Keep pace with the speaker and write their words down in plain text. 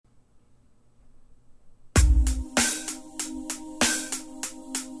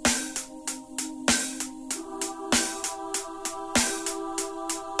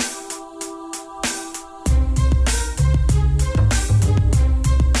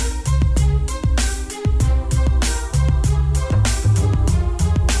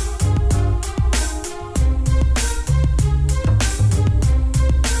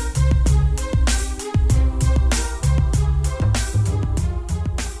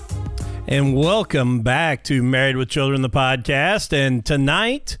And welcome back to Married with Children, the podcast. And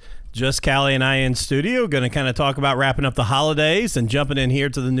tonight, just Callie and I in studio, going to kind of talk about wrapping up the holidays and jumping in here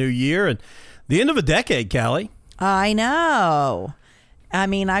to the new year and the end of a decade, Callie. I know. I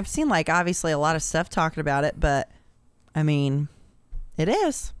mean, I've seen obviously a lot of stuff talking about it, but I mean, it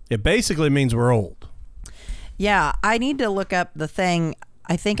is. It basically means we're old. Yeah, I need to look up the thing.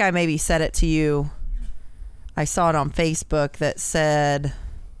 I think I maybe said it to you. I saw it on Facebook that said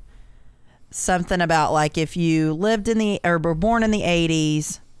something about if you lived or were born in the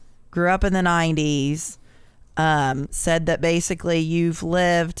 80s, grew up in the 90s, said that basically you've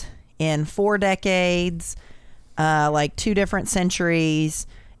lived in 4 decades, 2 different centuries,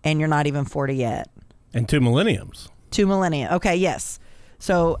 and you're not even 40 yet. And 2 millenniums. 2 millennia. Okay, yes.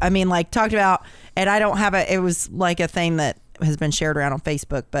 So, I mean, talked about, and I don't have it was a thing that has been shared around on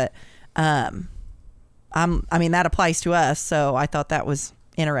Facebook, but I mean, that applies to us, so I thought that was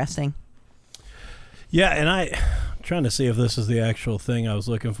interesting. Yeah, and I'm trying to see if this is the actual thing I was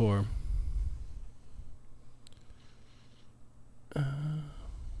looking for. I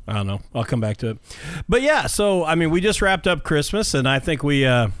don't know. I'll come back to it. But yeah, so I mean, we just wrapped up Christmas, and I think we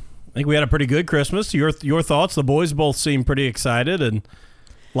had a pretty good Christmas. Your thoughts? The boys both seemed pretty excited and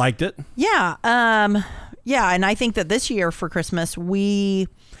liked it. Yeah, yeah, and I think that this year for Christmas we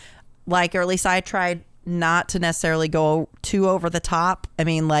or at least I tried not to necessarily go too over the top. I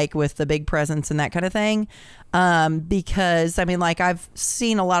mean, with the big presents and that kind of thing. Because I mean, I've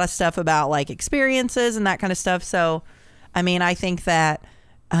seen a lot of stuff about experiences and that kind of stuff. So, I mean, I think that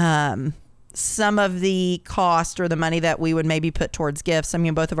some of the cost or the money that we would maybe put towards gifts. I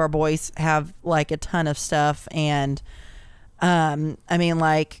mean, both of our boys have a ton of stuff, and I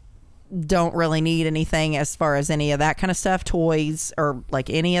mean, don't really need anything as far as any of that kind of stuff, toys or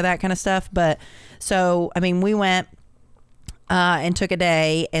any of that kind of stuff. But so, I mean, we went and took a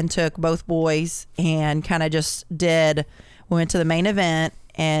day and took both boys and kind of just we went to the main event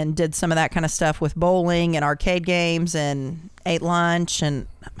and did some of that kind of stuff with bowling and arcade games and ate lunch and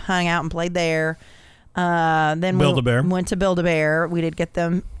hung out and played there. Then Build-A-Bear. We went to Build-A-Bear. We did get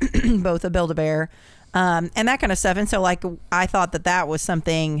them both a Build-A-Bear and that kind of stuff. And so I thought that was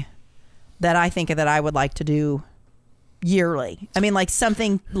something that I think that I would like to do yearly. I mean,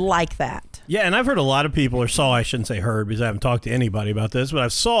 something like that. Yeah, and I've heard a lot of people, I shouldn't say heard because I haven't talked to anybody about this, but I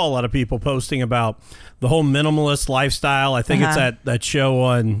saw a lot of people posting about the whole minimalist lifestyle. I think it's that show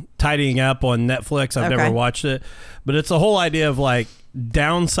on Tidying Up on Netflix. I've never watched it. But it's the whole idea of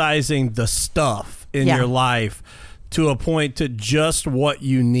downsizing the stuff in your life to a point to just what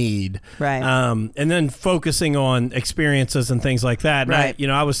you need. Right. And then focusing on experiences and things like that. And right.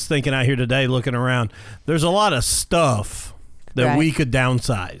 I was thinking out here today, looking around, there's a lot of stuff that we could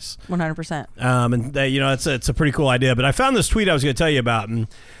downsize. 100%. And that, it's a pretty cool idea. But I found this tweet I was going to tell you about, and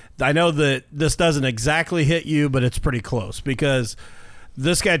I know that this doesn't exactly hit you, but it's pretty close because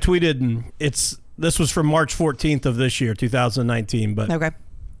this guy tweeted, and this was from March 14th of this year, 2019. But okay.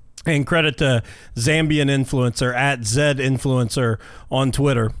 And credit to Zambian influencer at Zed Influencer on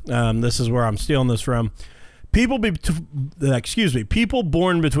Twitter. This is where I'm stealing this from. People born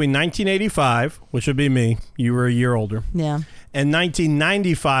between 1985, which would be me, you were a year older, yeah, and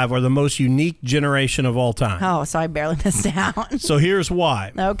 1995 are the most unique generation of all time. Oh, so I barely missed out. So here's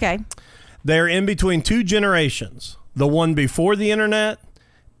why. Okay. They're in between 2 generations, the one before the internet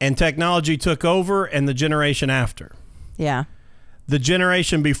and technology took over, and the generation after. Yeah. The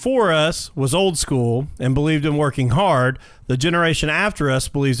generation before us was old school and believed in working hard. The generation after us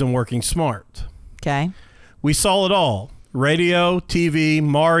believes in working smart. Okay. We saw it all. Radio, TV,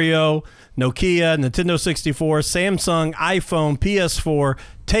 Mario, Nokia, Nintendo 64, Samsung, iPhone, PS4,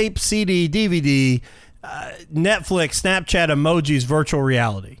 tape, CD, DVD, Netflix, Snapchat, emojis, virtual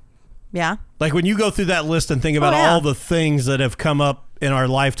reality. Yeah. When you go through that list and think about all the things that have come up in our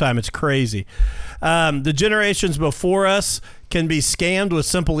lifetime, it's crazy. The generations before us can be scammed with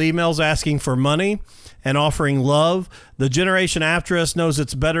simple emails asking for money and offering love. The generation after us knows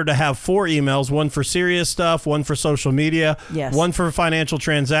it's better to have 4 emails, one for serious stuff, one for social media, one for financial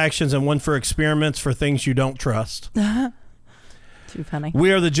transactions, and one for experiments for things you don't trust. Too funny.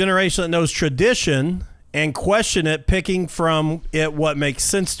 We are the generation that knows tradition and question it, picking from it what makes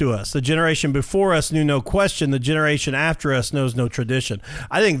sense to us. The generation before us knew no question. The generation after us knows no tradition.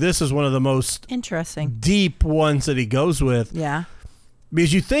 I think this is one of the most interesting, deep ones that he goes with. Yeah.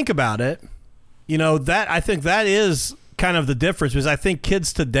 Because you think about it, that I think that is kind of the difference, because I think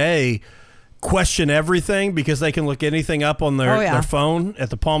kids today question everything because they can look anything up on their phone at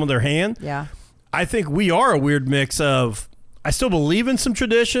the palm of their hand. Yeah. I think we are a weird mix of, I still believe in some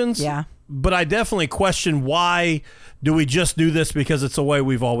traditions. Yeah. but I definitely question, why do we just do this because it's the way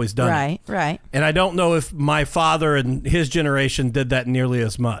we've always done it? Right. And I don't know if my father and his generation did that nearly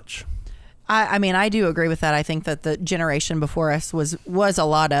as much. I mean, I do agree with that. I think that the generation before us was a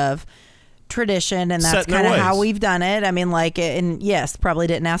lot of tradition, and that's kind of how we've done it. I mean, like, and yes, probably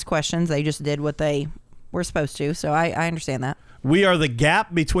didn't ask questions. They just did what they were supposed to. So I understand that. We are the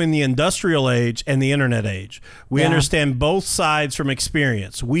gap between the industrial age and the internet age. We understand both sides from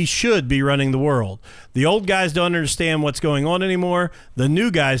experience. We should be running the world. The old guys don't understand what's going on anymore. The new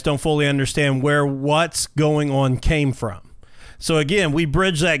guys don't fully understand where what's going on came from. So again, we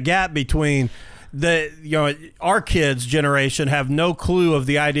bridge that gap between our kids' generation have no clue of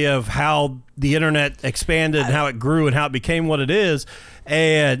the idea of how the internet expanded and how it grew and how it became what it is.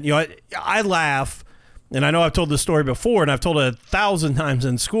 And I laugh. And I know I've told this story before, and I've told it 1,000 times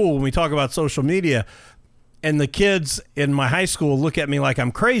in school when we talk about social media. And the kids in my high school look at me like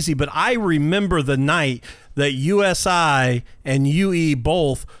I'm crazy, but I remember the night that USI and UE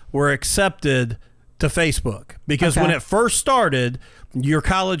both were accepted to Facebook. Because when it first started, your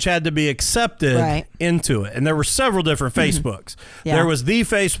college had to be accepted into it. And there were several different Facebooks. Yeah. There was the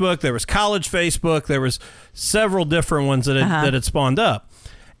Facebook, there was college Facebook, there was several different ones that had spawned up.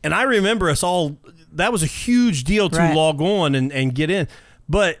 And I remember us all... That was a huge deal to log on and get in.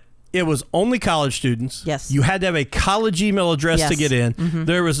 But it was only college students. Yes. You had to have a college email address to get in. Mm-hmm.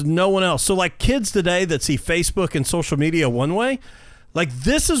 There was no one else. So like kids today that see Facebook and social media one way, like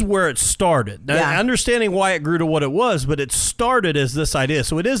this is where it started. Now, understanding why it grew to what it was, but it started as this idea.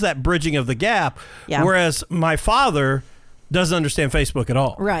 So it is that bridging of the gap. Yeah. Whereas my father doesn't understand Facebook at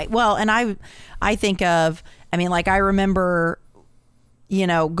all. Right. Well, and I think of, I mean, like I remember...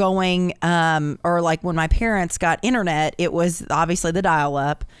 going, or like when my parents got internet, it was obviously the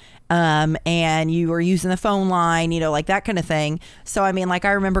dial-up, and you were using the phone line, like that kind of thing. So, I mean, like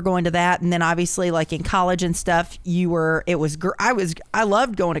I remember going to that, and then obviously like in college and stuff, I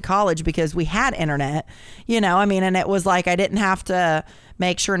loved going to college because we had internet, I mean, and it was like, I didn't have to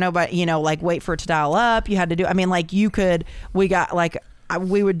make sure nobody, like wait for it to dial up. You had to do, I mean, like we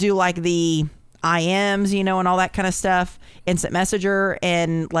would do like the IMs, and all that kind of stuff, instant messenger,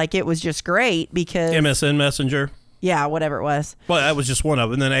 and like it was just great because MSN Messenger, whatever it was. Well, that was just one of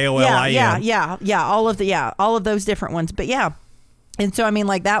them. And then AOL IM, all of those different ones. But and so I mean,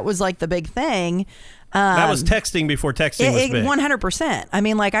 like that was like the big thing. That was texting before texting was big. 100%. I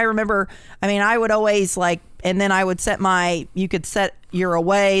mean, like I remember. I mean, I would always like, and then I would you could set your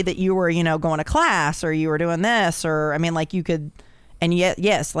away that you were going to class or you were doing this, or I mean, like you could, and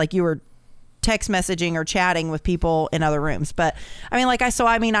yes, like you were text messaging or chatting with people in other rooms. But I mean, like I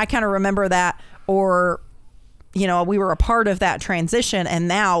kind of remember that, or, we were a part of that transition, and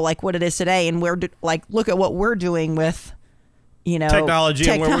now like what it is today. And we're like, look at what we're doing with, technology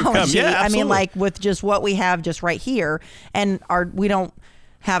and where we've come. Yeah, absolutely. I mean, like with just what we have just right here, and we don't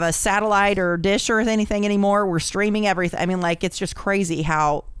have a satellite or dish or anything anymore. We're streaming everything. I mean, like, it's just crazy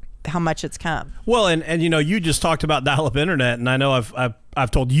how much it's come. Well, and you just talked about dial-up internet, and I know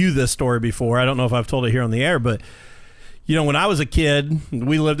I've told you this story before. I don't know if I've told it here on the air, but when I was a kid,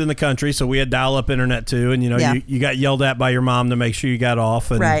 we lived in the country, so we had dial-up internet too, and you got yelled at by your mom to make sure you got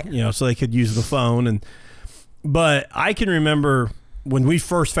off, and so they could use the phone. But I can remember when we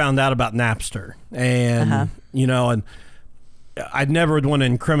first found out about Napster, and and I'd never want to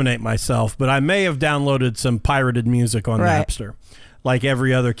incriminate myself, but I may have downloaded some pirated music on Napster. Like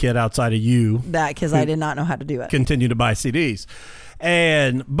every other kid outside of you. Because I did not know how to do it. Continue to buy CDs.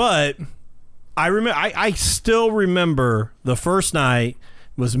 But I still remember the first night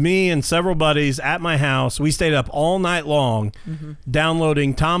was me and several buddies at my house. We stayed up all night long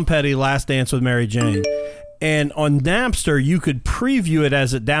downloading Tom Petty, Last Dance with Mary Jane. And on Napster, you could preview it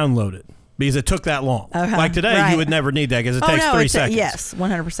as it downloaded because it took that long. Like today, you would never need that because it takes 3 seconds. Yes,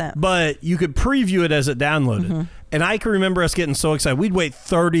 100%. But you could preview it as it downloaded. And I can remember us getting so excited. We'd wait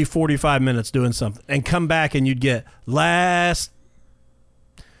 30, 45 minutes doing something and come back and you'd get Last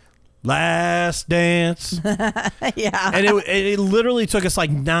Dance. Yeah. And it literally took us like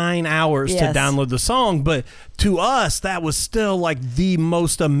 9 hours to download the song. But to us, that was still like the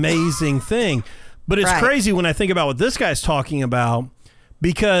most amazing thing. But it's crazy when I think about what this guy's talking about,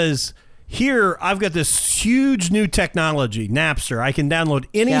 because here I've got this huge new technology, Napster. I can download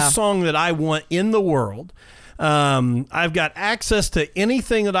any song that I want in the world. I've got access to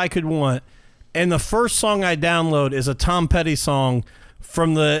anything that I could want, and the first song I download is a Tom Petty song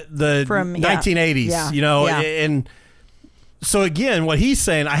from the 1980s, and so again, what he's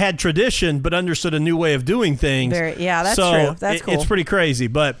saying, I had tradition but understood a new way of doing things. That's true. That's cool. It's pretty crazy,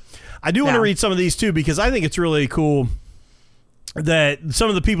 but I do want to read some of these too, because I think it's really cool that some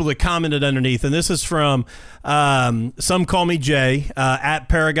of the people that commented underneath, and this is from Some Call Me Jay at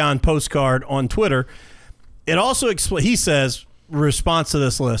Paragon Postcard on Twitter. It also he says, response to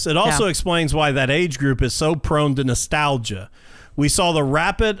this list, it also explains why that age group is so prone to nostalgia. We saw the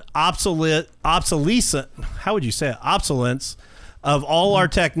rapid obsolescence of all our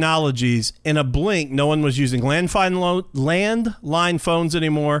technologies. In a blink, no one was using landline phones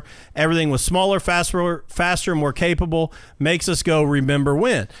anymore. Everything was smaller, faster, more capable. Makes us go, remember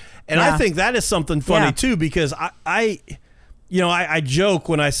when? And I think that is something funny too, because I joke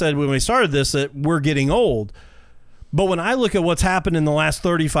when I said when we started this that we're getting old. But when I look at what's happened in the last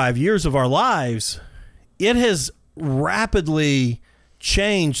 35 years of our lives, it has rapidly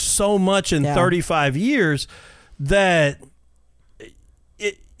changed so much in 35 years that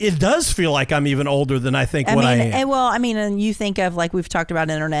it does feel like I'm even older than I think I am. And you think of, like, we've talked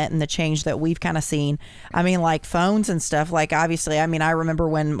about internet and the change that we've kind of seen. I mean, like phones and stuff, like obviously, I mean, I remember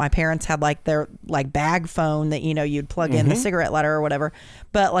when my parents had like their like bag phone that, you'd plug in the cigarette lighter or whatever.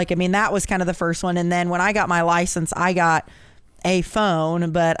 But like, I mean, that was kind of the first one. And then when I got my license, I got a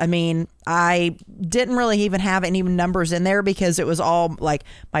phone, but I mean, I didn't really even have any numbers in there because it was all like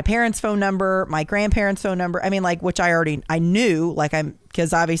my parents' phone number, my grandparents' phone number. I mean, like, which I knew, like,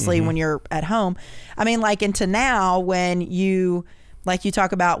 because obviously when you're at home, I mean, like, into now when you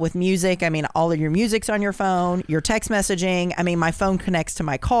talk about with music, I mean, all of your music's on your phone, your text messaging. I mean, my phone connects to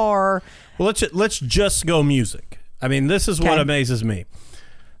my car. Well, let's just go music. I mean, this is what amazes me.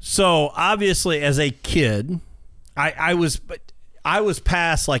 So obviously as a kid, I was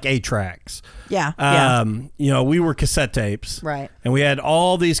past like 8-tracks. Yeah. We were cassette tapes. Right. And we had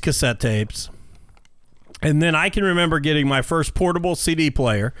all these cassette tapes. And then I can remember getting my first portable CD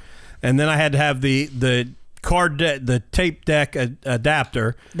player. And then I had to have the the tape deck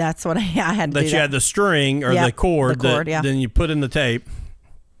adapter. That's what I had to do. That you had the string or the cord that then you put in the tape.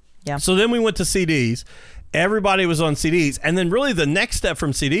 Yeah. So then we went to CDs. Everybody was on CDs. And then really the next step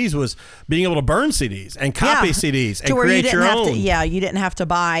from CDs was being able to burn CDs and copy CDs and create your own. You didn't have to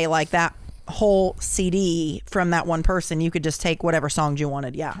buy like that whole CD from that one person. You could just take whatever songs you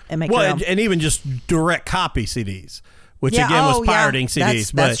wanted. Yeah. And make your own. And even just direct copy CDs, which again was pirating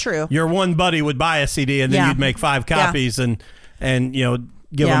CDs. That's true. Your one buddy would buy a CD and then you'd make 5 copies and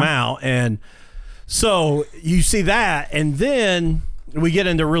give them out. And so you see that. And then we get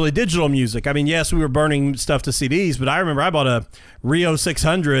into really digital music. I mean, yes, we were burning stuff to CDs, but I remember I bought a Rio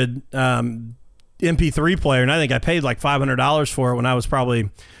 600 MP3 player, and I think I paid like $500 for it when I was probably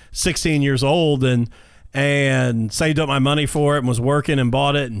 16 years old, and saved up my money for it and was working and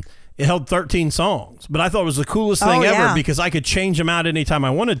bought it, and it held 13 songs. But I thought it was the coolest thing ever because I could change them out anytime I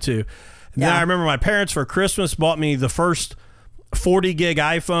wanted to. And then I remember my parents for Christmas bought me the first 40 gig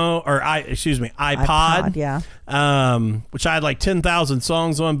iPod, which I had like 10,000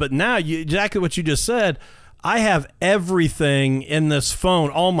 songs on. But now, exactly what you just said, I have everything in this phone,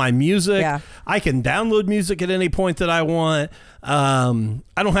 all my music. Yeah. I can download music at any point that I want. I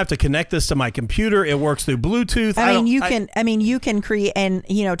don't have to connect this to my computer. It works through Bluetooth. You can create, and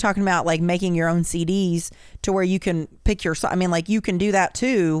talking about like making your own CDs to where you can pick your, I mean, like you can do that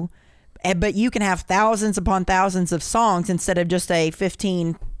too. But you can have thousands upon thousands of songs instead of just a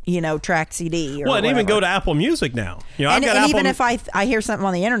 15, track CD. And even go to Apple Music now. If I hear something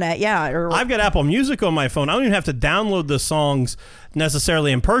on the internet, I've got Apple Music on my phone. I don't even have to download the songs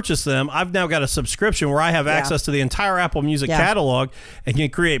necessarily and purchase them. I've now got a subscription where I have access to the entire Apple Music catalog and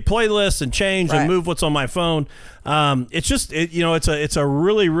can create playlists and change and move what's on my phone. It's just, it's a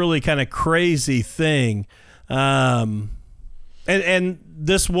really, really kind of crazy thing. And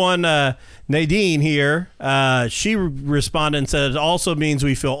this one, Nadine here, she responded and said, it also means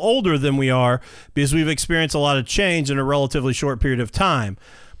we feel older than we are because we've experienced a lot of change in a relatively short period of time.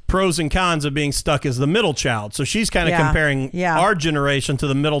 Pros and cons of being stuck as the middle child. So she's kind of comparing our generation to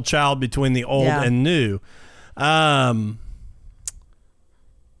the middle child between the old and new.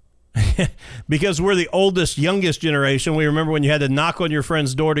 Because we're the oldest, youngest generation. We remember when you had to knock on your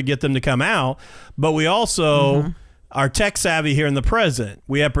friend's door to get them to come out. But we also... are tech savvy here in the present.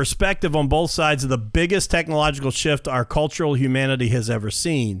 We have perspective on both sides of the biggest technological shift our cultural humanity has ever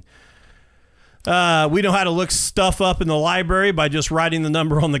seen. We know how to look stuff up in the library by just writing the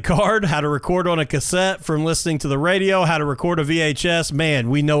number on the card, how to record on a cassette from listening to the radio, how to record a VHS. Man,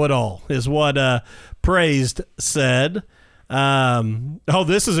 we know it all, is what Praised said.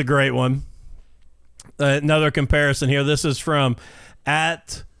 This is a great one. Another comparison here. This is from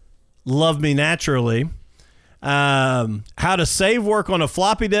 @LoveMeNaturally. How to save work on a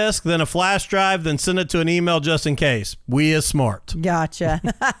floppy disk, then a flash drive, then send it to an email just in case. We is smart. Gotcha.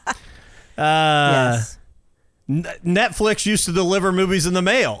 Yes. Netflix used to deliver movies in the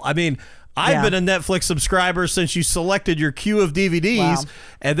mail. I mean, I've been a Netflix subscriber since you selected your queue of DVDs,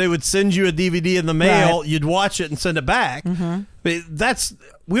 and they would send you a DVD in the mail. Right. You'd watch it and send it back. Mm-hmm. But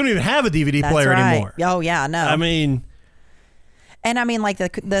we don't even have a DVD player anymore. Oh yeah, no. I mean, and I mean, like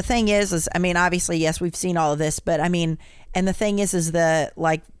the thing is I mean, obviously, yes, we've seen all of this, but I mean, and the thing is the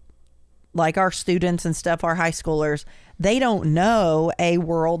like our students and stuff, our high schoolers, they don't know a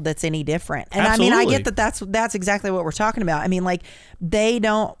world that's any different. And Absolutely. I mean, I get that that's exactly what we're talking about. I mean, like they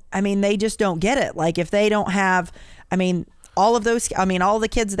just don't get it. Like if they don't have, I mean, all the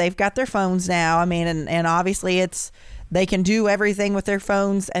kids, they've got their phones now. I mean, and obviously they can do everything with their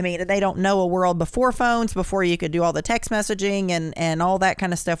phones. I mean, they don't know a world before phones, before you could do all the text messaging and all that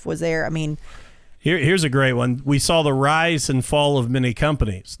kind of stuff was there. I mean, here's a great one. We saw the rise and fall of many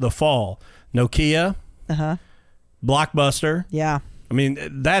companies. The fall. Nokia. Blockbuster. Yeah. I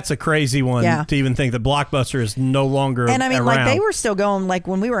mean, that's a crazy one to even think that Blockbuster is no longer around. And I mean, like they were still going like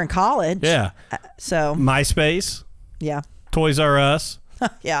when we were in college. Yeah. So. MySpace. Yeah. Toys R Us.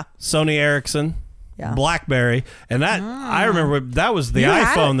 Yeah. Sony Ericsson. Yeah. BlackBerry. And that, I remember that was the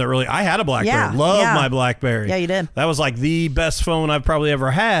iPhone that really, I had a BlackBerry. Yeah. Loved my BlackBerry. Yeah, you did. That was like the best phone I've probably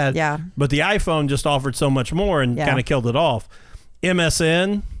ever had. Yeah. But the iPhone just offered so much more and kind of killed it off.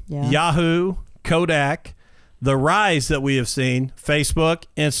 MSN, Yahoo, Kodak, the rise that we have seen, Facebook,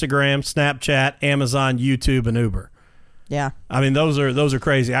 Instagram, Snapchat, Amazon, YouTube, and Uber. Yeah. I mean, those are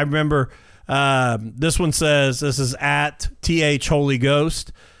crazy. I remember this one says, this is at TH Holy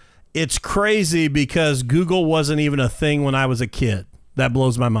Ghost. It's crazy because Google wasn't even a thing when I was a kid. That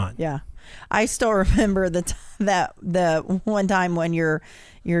blows my mind. Yeah. I still remember the one time when your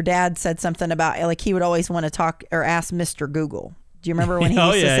dad said something about, like, he would always want to talk or ask Mr. Google. Do you remember when he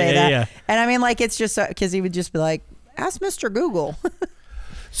used to say that? Yeah. And I mean, like, it's just because he would just be like, ask Mr. Google.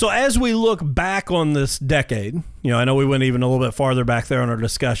 So as we look back on this decade, I know we went even a little bit farther back there on our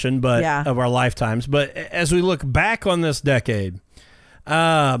discussion, but of our lifetimes. But as we look back on this decade,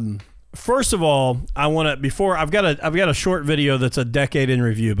 first of all, I've got a short video that's a decade in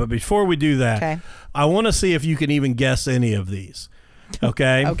review. But before we do that, I want to see if you can even guess any of these.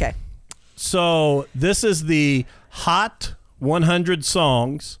 Okay. Okay. So this is the Hot 100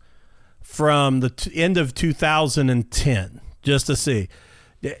 songs from the end of 2010, just to see.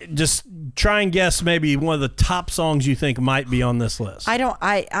 Just try and guess maybe one of the top songs you think might be on this list. I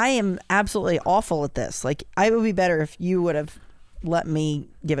am absolutely awful at this. Like, I would be better if you would have let me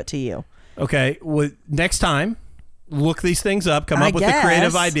give it to you. Okay. Well, next time, look these things up, come up with a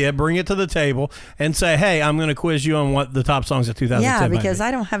creative idea, bring it to the table, and say, hey, I'm going to quiz you on what the top songs of 2010 Yeah, might because be.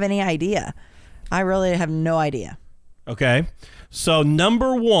 I don't have any idea. I really have no idea. Okay. So the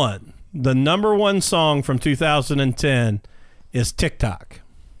number one song from 2010 is TikTok.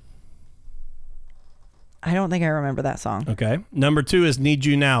 I don't think I remember that song. Okay. Number 2 is Need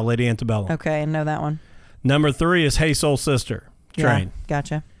You Now, Lady Antebellum. Okay, I know that one. Number 3 is Hey Soul Sister, Train. Yeah,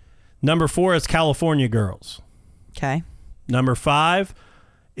 gotcha. Number 4 is California Girls. Okay. Number 5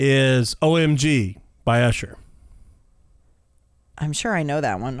 is OMG by Usher. I'm sure I know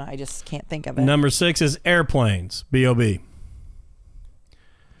that one. I just can't think of it. Number 6 is Airplanes, B.O.B.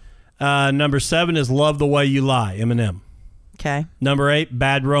 Number 7 is Love the Way You Lie, Eminem. Okay. Number 8,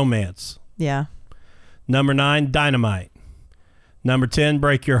 Bad Romance. Yeah. Number 9, Dynamite. Number 10,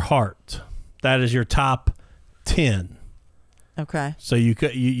 Break Your Heart. That is your top 10. Okay. So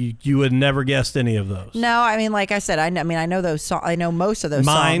you would never guessed any of those. No, I mean, like I said, I know those songs. I know most of those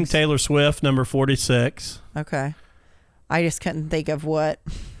songs. Mine, Taylor Swift, number 46. Okay. I just couldn't think of what.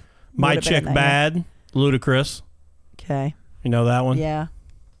 My Chick Bad, Ludacris. Okay. You know that one? Yeah.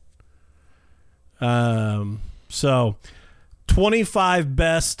 So 25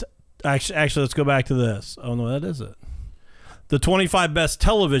 best. Actually, let's go back to this. Oh, no, that is it. The 25 best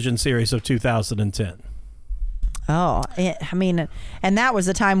television series of 2010. Oh, I mean, and that was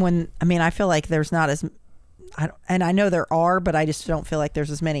a time when, I mean, I feel like there's not as, and I know there are, but I just don't feel like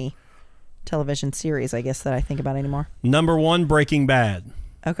there's as many television series, I guess, that I think about anymore. Number 1, Breaking Bad.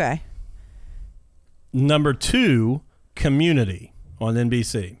 Okay. Number 2, Community on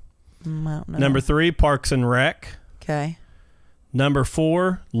NBC. I don't know. Number 3, Parks and Rec. Okay. Number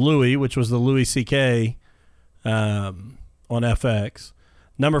 4, Louis, which was the Louis C.K. On FX.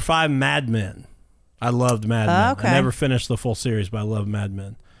 Number 5, Mad Men. I loved Mad Men. Okay. I never finished the full series, but I love Mad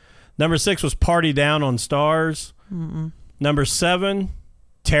Men. Number 6 was Party Down on Stars. Mm-mm. Number 7,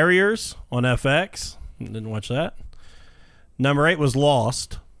 Terriers on FX. Didn't watch that. Number 8 was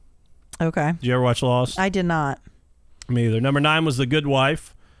Lost. Okay. Did you ever watch Lost? I did not. Me either. Number 9 was The Good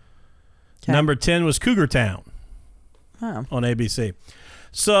Wife. Okay. Number 10 was Cougar Town on ABC.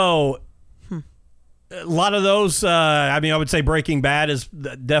 So a lot of those, I would say Breaking Bad is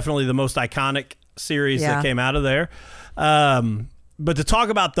definitely the most iconic series that came out of there. But to talk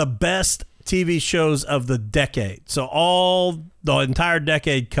about the best TV shows of the decade, so the entire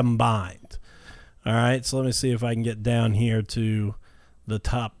decade combined. All right, so let me see if I can get down here to the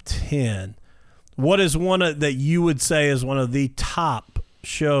top 10. What is one that you would say is one of the top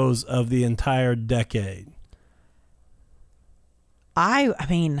shows of the entire decade? I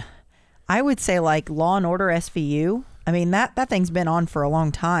would say like Law and Order SVU. I mean, that thing's been on for a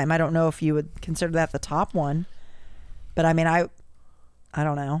long time. I don't know if you would consider that the top one, but I mean, I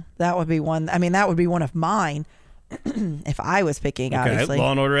don't know. That would be one. I mean, that would be one of mine if I was picking, obviously.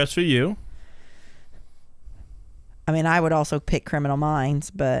 Law and Order SVU. I mean, I would also pick Criminal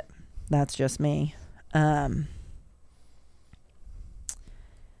Minds, but that's just me. I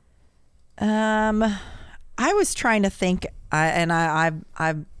was trying to think, I'm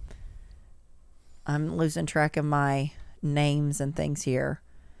losing track of my names and things here.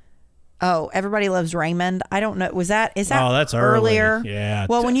 Oh, Everybody Loves Raymond. I don't know. Is that Oh, that's earlier? Early. Yeah.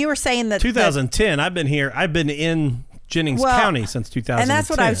 Well, when you were saying that 2010, I've been in Jennings County since 2010. And that's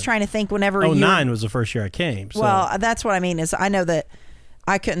what I was trying to think whenever 2009 was the first year I came. So. Well, that's what I mean is I know that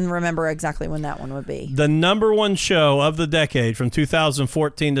I couldn't remember exactly when that one would be. The number one show of the decade from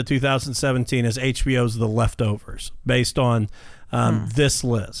 2014 to 2017 is HBO's The Leftovers, based on this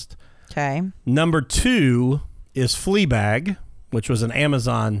list. Okay. Number 2 is Fleabag, which was an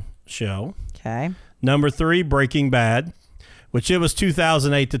Amazon show. Okay. Number 3, Breaking Bad, which it was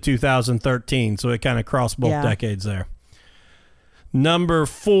 2008 to 2013, so it kind of crossed both decades there. Number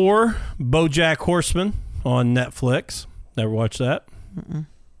 4, BoJack Horseman on Netflix. Never watched that. Mm-mm.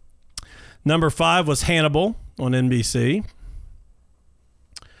 Number 5 was Hannibal on NBC.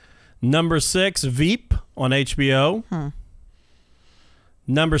 Number 6, Veep on HBO.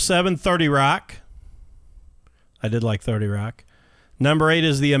 Number 7, 30 Rock. I did like 30 Rock. Number 8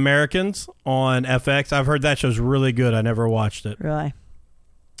 is The Americans on FX. I've heard that show's really good. I never watched it. Really?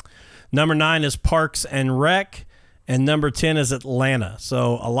 Number 9 is Parks and Rec. And number 10 is Atlanta.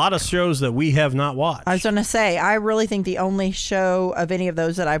 So a lot of shows that we have not watched. I was going to say, I really think the only show of any of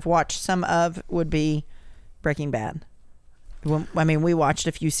those that I've watched some of would be Breaking Bad. I mean, we watched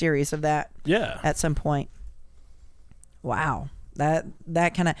a few series of that at some point. Wow. That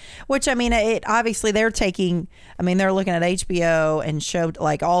kind of, which I mean, it obviously they're looking at HBO and showed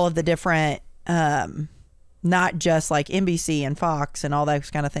like all of the different, not just like NBC and Fox and all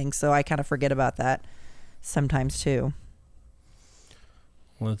those kind of things. So I kind of forget about that sometimes too.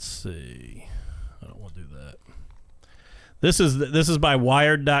 Let's see. I don't want to do that. This is by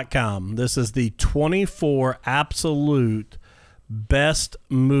Wired.com. This is the 24 absolute best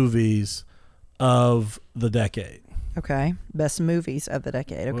movies of the decade. Okay. Best movies of the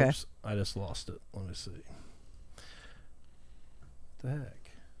decade. Okay. Whoops, I just lost it. Let me see. What the heck?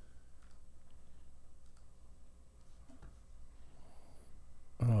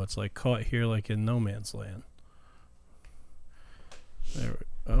 Oh, it's like caught here like in no man's land. There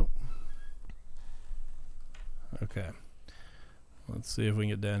we go. Okay. Let's see if we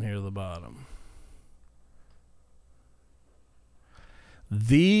can get down here to the bottom.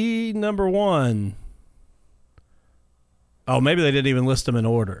 The number 1. Oh, maybe they didn't even list them in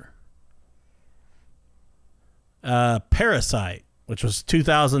order. Parasite, which was a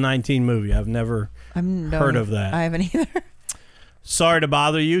 2019 movie. I've never heard of that. I haven't either. Sorry to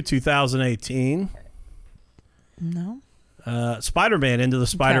Bother You, 2018. No. Spider-Man Into the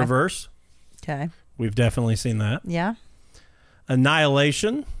Spider-Verse. Okay. We've definitely seen that. Yeah.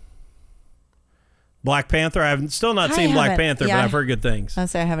 Annihilation. Black Panther. I've still not seen Black Panther, but I've heard good things. I'll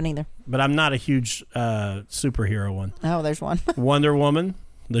say I haven't either. But I'm not a huge superhero one. Oh, there's one. Wonder Woman.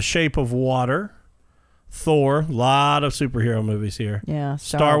 The Shape of Water. Thor. A lot of superhero movies here. Yeah.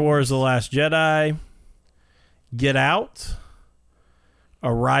 Star Wars The Last Jedi. Get Out.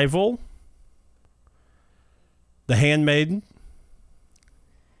 Arrival. The Handmaiden.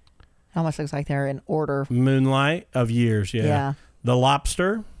 Almost looks like they're in order. Moonlight of Years, yeah. The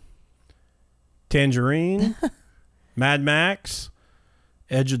Lobster. Tangerine. Mad Max.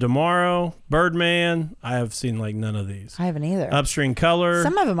 Edge of Tomorrow. Birdman. I have seen like none of these. I haven't either. Upstream Color.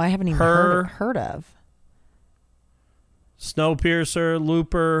 Some of them I haven't even heard of. Snowpiercer.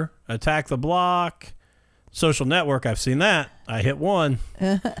 Looper. Attack the Block. Social Network. I've seen that. I hit one.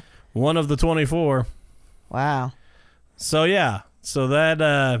 One of the 24. Wow. So yeah. So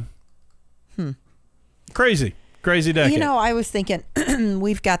that crazy decade. You know, I was thinking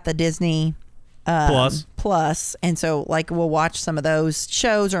we've got the Disney Plus, and so like we'll watch some of those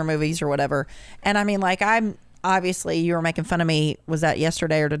shows or movies or whatever. And I mean, like I'm obviously you were making fun of me. Was that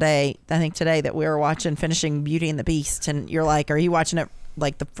yesterday or today? I think today that we were finishing Beauty and the Beast, and you're like, are you watching it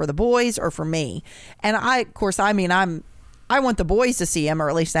like for the boys or for me? And I want the boys to see him, or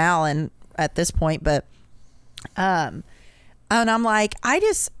at least Alan at this point, but and I'm like,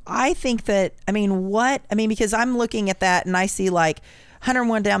 I think that, because I'm looking at that and I see like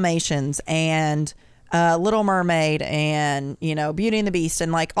 101 Dalmatians and Little Mermaid and, Beauty and the Beast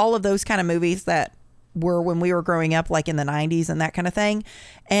and like all of those kind of movies that were when we were growing up, like in the 90s and that kind of thing.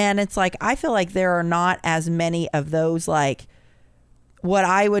 And it's like, I feel like there are not as many of those, like what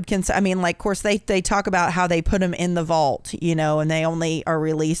I would consider, of course they talk about how they put them in the vault, and they only are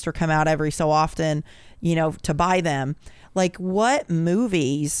released or come out every so often, to buy them. Like, what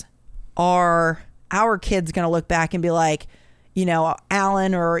movies are our kids going to look back and be like,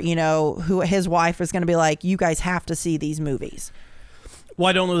 Alan or, who his wife is going to be like, you guys have to see these movies? Well,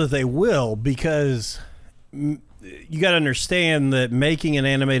 I don't know that they will, because you got to understand that making an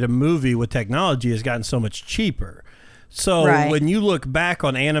animated movie with technology has gotten so much cheaper. So when you look back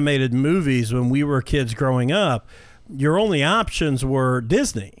on animated movies when we were kids growing up, your only options were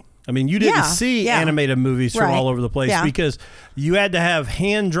Disney. You didn't see animated movies from all over the place because you had to have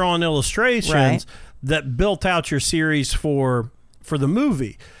hand-drawn illustrations that built out your series for the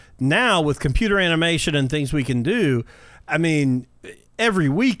movie. Now, with computer animation and things we can do, every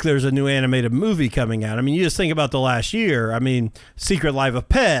week there's a new animated movie coming out. You just think about the last year. Secret Life of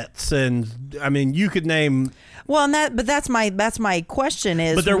Pets, and you could name. Well, but that's my question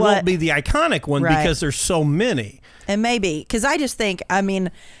is. But there won't be the iconic one because there's so many. And maybe because I just think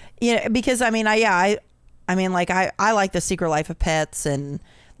because I like the Secret Life of Pets and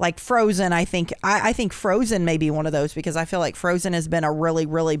like Frozen. I think Frozen may be one of those because I feel like Frozen has been a really,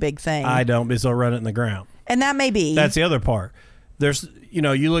 really big thing. I don't, because they'll run it in the ground. And that may be. That's the other part. There's, you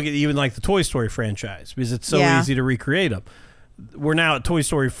look at even like the Toy Story franchise because it's so easy to recreate them. We're now at Toy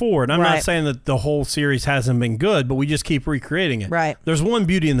Story 4, and I'm not saying that the whole series hasn't been good, but we just keep recreating it. Right. There's one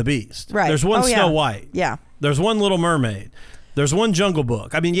Beauty and the Beast. Right. There's one Snow White. Yeah. There's one Little Mermaid. There's one Jungle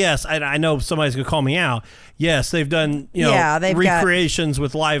Book. Yes, I know somebody's going to call me out. Yes, they've done recreations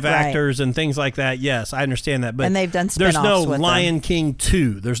with live actors and things like that. Yes, I understand that. But and they've done spin-offs there's no with Lion them. King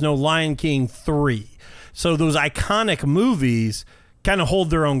 2. There's no Lion King 3. So those iconic movies kind of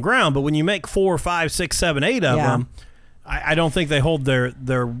hold their own ground. But when you make 4, 5, 6, 7, 8 of them, I don't think they hold their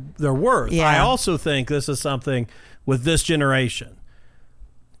worth. Yeah. I also think this is something with this generation.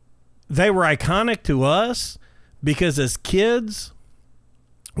 They were iconic to us because as kids,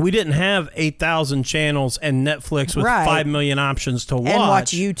 we didn't have 8,000 channels and Netflix with 5 million options to watch. And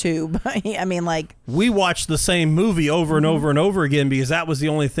watch YouTube. We watched the same movie over and over and over again because that was the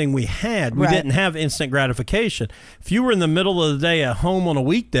only thing we had. We didn't have instant gratification. If you were in the middle of the day at home on a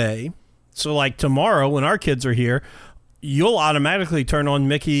weekday, so like tomorrow when our kids are here, you'll automatically turn on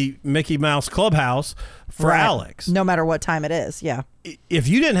Mickey Mouse Clubhouse for Alex. No matter what time it is, yeah. If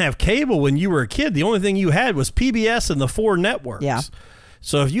you didn't have cable when you were a kid, the only thing you had was PBS and the 4 networks. Yeah.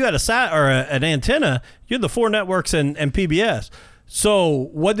 So if you had an antenna, you had the 4 networks and PBS. So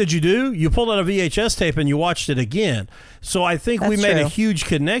what did you do? You pulled out a VHS tape and you watched it again. So I think we made a huge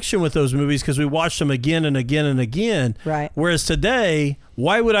connection with those movies because we watched them again and again and again. Right. Whereas today,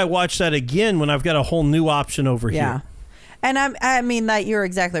 why would I watch that again when I've got a whole new option over here? And that you're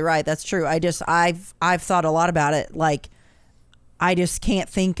exactly right. That's true. I've thought a lot about it. Like, I just can't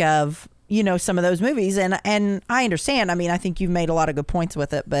think of, some of those movies. And I understand. I think you've made a lot of good points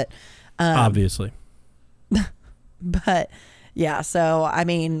with it, but obviously. But yeah, so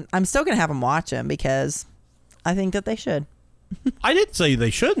I'm still going to have them watch them because I think that they should. I didn't say they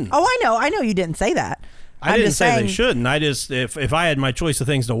shouldn't. Oh, I know you didn't say that. I didn't say they shouldn't. I just, if I had my choice of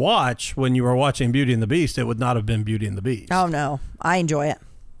things to watch when you were watching Beauty and the Beast, it would not have been Beauty and the Beast. Oh, no. I enjoy it.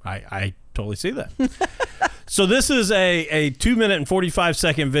 I totally see that. So this is a 2-minute and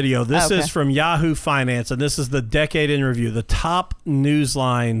 45-second video. This is from Yahoo Finance, and this is the decade in review, the top news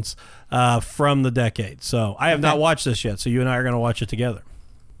lines from the decade. So I have not watched this yet, so you and I are going to watch it together.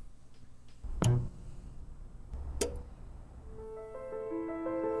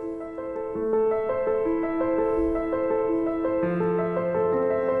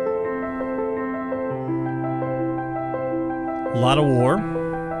 A lot of war,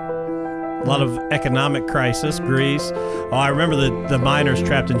 a lot of economic crisis, Greece. Oh, I remember the miners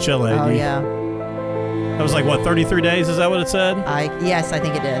trapped in Chile. Oh, yeah. That was like, what, 33 days? Is that what it said? Yes, I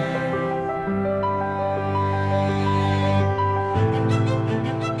think it did.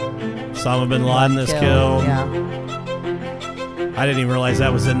 Osama bin Laden is killed. Yeah. I didn't even realize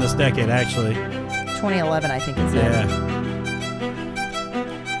that was in this decade, actually. 2011, I think it said. Yeah.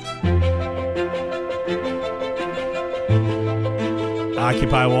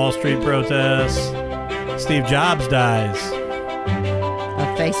 Occupy Wall Street protests. Steve Jobs dies.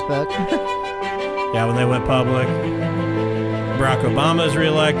 On Facebook. Yeah, when they went public. Barack Obama is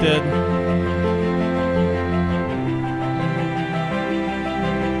reelected.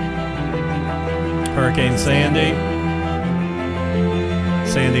 Hurricane Sandy.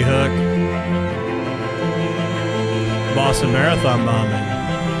 Sandy Hook. Boston Marathon bombing.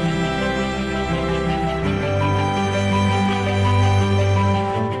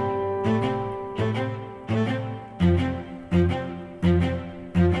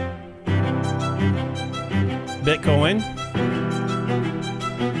 Bitcoin.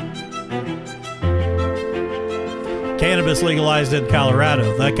 Cannabis legalized in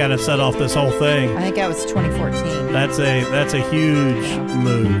Colorado. That kind of set off this whole thing. I think that was 2014. That's a huge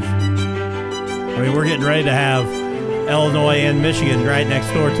move. I mean, we're getting ready to have Illinois and Michigan right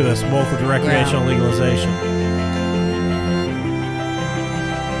next door to us, both with recreational legalization.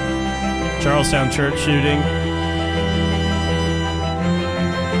 Charlestown church shooting.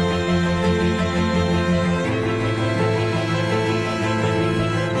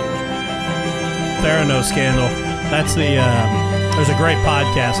 Theranos scandal. That's the, there's a great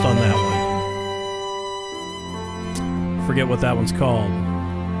podcast on that one. Forget what that one's called.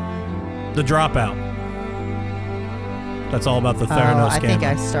 The Dropout. That's all about the Theranos scandal. I think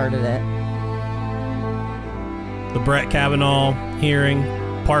I started it. The Brett Kavanaugh hearing,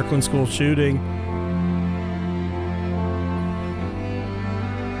 Parkland school shooting.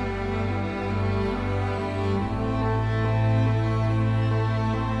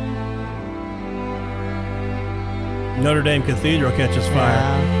 Notre Dame Cathedral catches fire.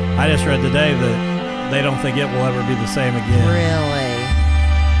 Yeah. I just read today that they don't think it will ever be the same again. Really?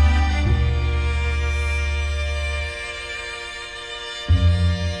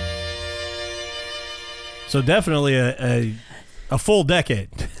 So definitely a full decade.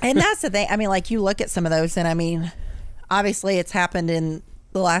 And that's the thing. I mean, like, you look at some of those, and I mean, obviously it's happened in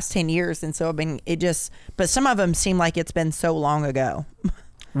the last 10 years. And so, I mean, but some of them seem like it's been so long ago.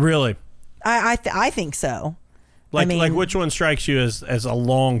 Really? I think so. Like which one strikes you as a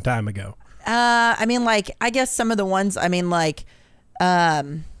long time ago? I mean, like, I guess some of the ones, I mean, like,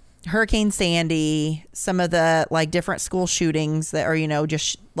 Hurricane Sandy, some of the, like, different school shootings that are, you know,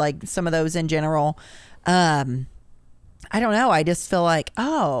 just like some of those in general. I don't know. I just feel like,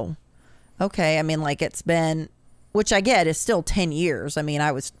 oh, okay. I mean, like, it's been, which I get is still 10 years. I mean,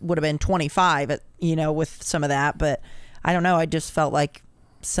 would have been 25, you know, with some of that, but I don't know. I just felt like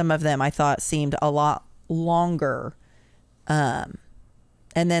some of them I thought seemed a lot longer. And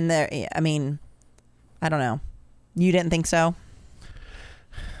then there, I mean, I don't know. You didn't think so?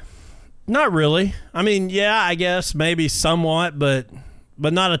 Not really. I mean, yeah, I guess maybe somewhat, but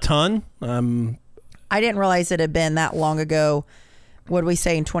not a ton. I didn't realize it had been that long ago. What did we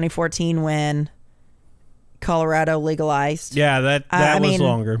say in 2014 when Colorado legalized? Yeah, that was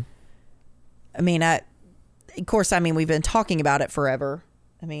longer. I mean, of course, I mean, we've been talking about it forever.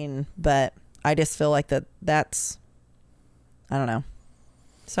 I mean, but I just feel like that's, I don't know.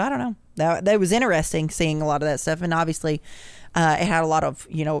 So I don't know. That was interesting seeing a lot of that stuff. And obviously it had a lot of,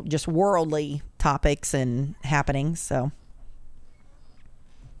 you know, just worldly topics and happenings. So,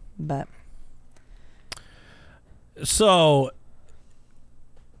 but. So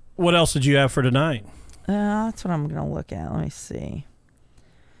what else did you have for tonight? That's what I'm going to look at. Let me see.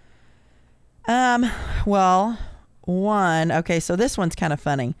 Well, okay, so this one's kind of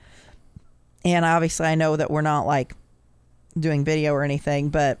funny. And obviously I know that we're not like doing video or anything,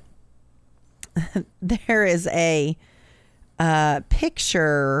 but there is a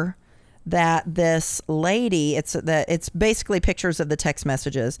picture that this lady, it's basically pictures of the text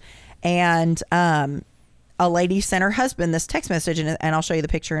messages, and a lady sent her husband this text message, and I'll show you the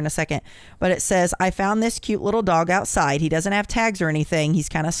picture in a second, but it says, "I found this cute little dog outside. He doesn't have tags or anything. He's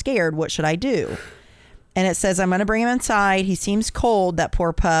kind of scared. What should I do?" And it says, "I'm going to bring him inside. He seems cold, that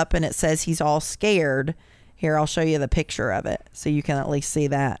poor pup." And it says he's all scared. Here, I'll show you the picture of it so you can at least see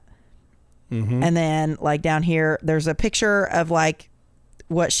that. Mm-hmm. And then like down here, there's a picture of like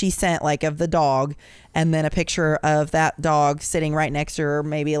what she sent, like of the dog. And then a picture of that dog sitting right next to her,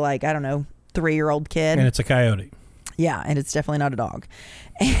 maybe like, I don't know, 3-year-old kid. And it's a coyote. Yeah. And it's definitely not a dog.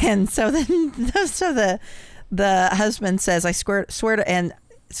 And so then the husband says, "I swear to," and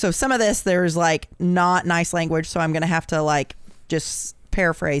so some of this, there's like not nice language. So I'm going to have to like just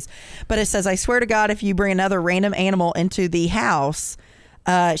paraphrase, but it says, "I swear to God, if you bring another random animal into the house,"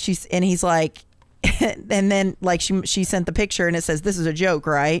 and he's like, and then like she sent the picture and it says, "This is a joke,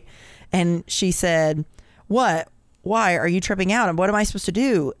 right?" And she said, "What? why are you tripping out? And what am I supposed to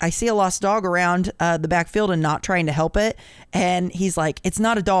do? I see a lost dog around the backfield and not trying to help it. And he's like, it's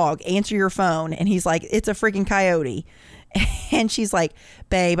not a dog. Answer your phone. And he's like, it's a freaking coyote. And she's like,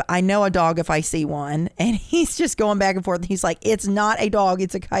 babe, I know a dog if I see one. And he's just going back and forth. He's like, it's not a dog,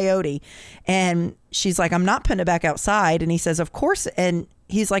 it's a coyote. And she's like, I'm not putting it back outside. And he says, of course. And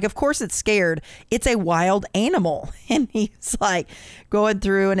he's like, of course it's scared. It's a wild animal. And he's like going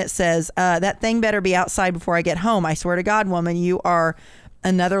through, and it says, that thing better be outside before I get home. I swear to God, woman, you are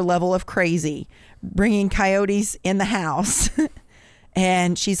another level of crazy, bringing coyotes in the house.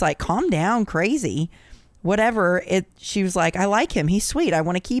 And she's like, calm down, crazy. Whatever. She was like, I like him. He's sweet. I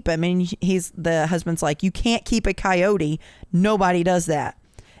want to keep him. And the husband's like, you can't keep a coyote. Nobody does that.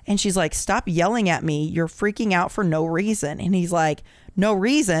 And she's like, stop yelling at me. You're freaking out for no reason. And he's like, no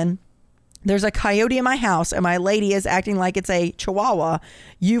reason. There's a coyote in my house and my lady is acting like it's a chihuahua.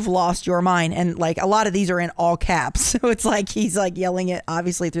 You've lost your mind. And like a lot of these are in all caps. So it's like he's like yelling it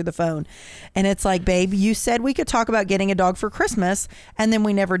obviously through the phone. And it's like, babe, you said we could talk about getting a dog for Christmas and then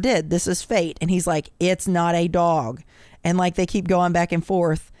we never did. This is fate. And he's like, it's not a dog. And like they keep going back and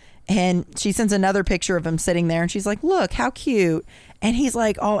forth. And she sends another picture of him sitting there and she's like, look, how cute. And he's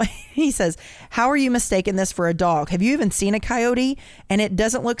like, oh, he says, how are you mistaking this for a dog? Have you even seen a coyote? And it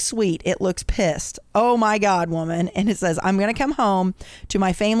doesn't look sweet. It looks pissed. Oh my God, woman. And it says, I'm going to come home to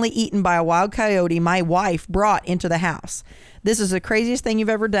my family eaten by a wild coyote my wife brought into the house. This is the craziest thing you've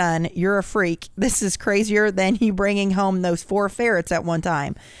ever done. You're a freak. This is crazier than you bringing home those 4 ferrets at one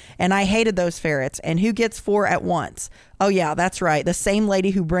time. And I hated those ferrets. And who gets 4 at once? Oh yeah, that's right. The same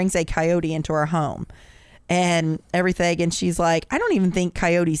lady who brings a coyote into our home and everything. And she's like, I don't even think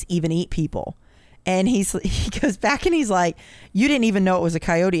coyotes even eat people. And he goes back and he's like, you didn't even know it was a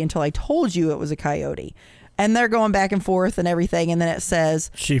coyote until I told you it was a coyote. And they're going back and forth and everything. And then it says,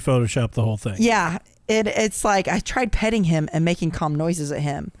 she photoshopped the whole thing. Yeah. It's like I tried petting him and making calm noises at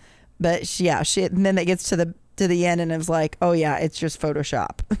him, but and then it gets to the end and it was like, oh yeah, it's just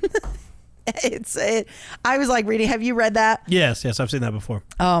Photoshop. I was like reading. Have you read that? Yes, I've seen that before.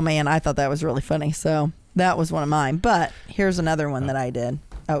 Oh man, I thought that was really funny. So that was one of mine. But here's another one that I did.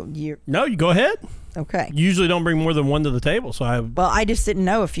 Oh, you go ahead. Okay. You usually don't bring more than one to the table, so I just didn't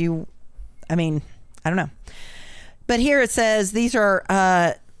know if you. I mean, I don't know. But here it says these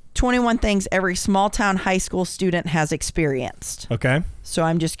are 21 things every small town high school student has experienced. Okay. So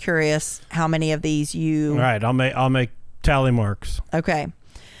I'm just curious how many of these you. All right, I'll make tally marks. Okay.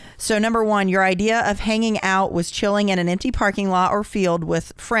 So number 1, your idea of hanging out was chilling in an empty parking lot or field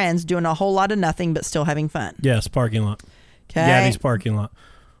with friends doing a whole lot of nothing but still having fun. Yes, parking lot. Okay. Gaddy's parking lot.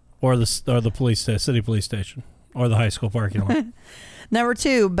 Or the city police station or the high school parking lot. Number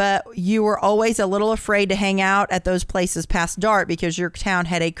 2, but you were always a little afraid to hang out at those places past dark because your town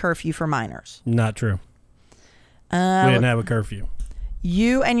had a curfew for minors. Not true. We didn't have a curfew.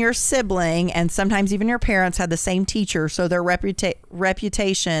 You and your sibling and sometimes even your parents had the same teacher, so their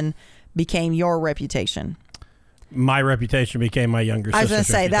reputation became your reputation. My reputation became my younger sister's. I was going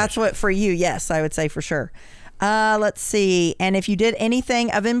to say, that's what for you, yes, I would say for sure. Let's see. And if you did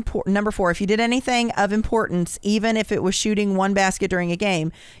anything of number 4, if you did anything of importance, even if it was shooting one basket during a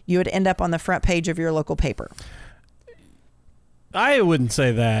game, you would end up on the front page of your local paper. I wouldn't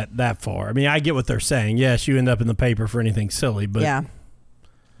say that far. I mean, I get what they're saying. Yes, you end up in the paper for anything silly, but yeah.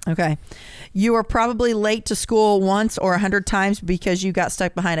 Okay. You were probably late to school once or 100 times because you got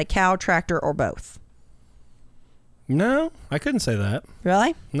stuck behind a cow, tractor, or both. No, I couldn't say that.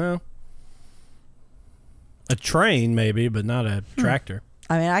 Really? No. A train, maybe, but not a tractor.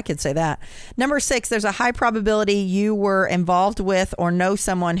 I mean, I could say that. Number 6, there's a high probability you were involved with or know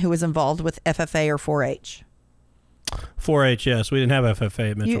someone who was involved with FFA or 4-H. 4-H, yes. We didn't have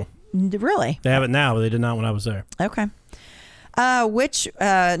FFA at Mitchell. Really? They have it now, but they did not when I was there. Okay.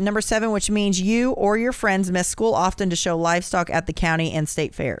 Number 7, which means you or your friends miss school often to show livestock at the county and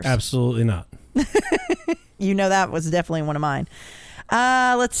state fairs. Absolutely not. You know, that was definitely one of mine.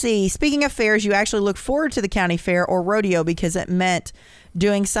 Let's see. Speaking of fairs, you actually look forward to the county fair or rodeo because it meant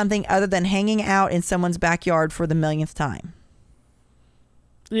doing something other than hanging out in someone's backyard for the millionth time.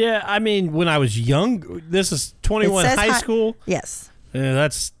 Yeah, I mean, when I was young, this is 21 high school. Yes. Yeah,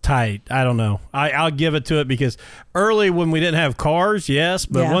 that's tight. I don't know. I'll give it to it because early when we didn't have cars, yes,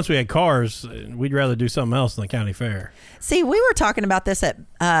 but once we had cars, we'd rather do something else than the county fair. See, we were talking about this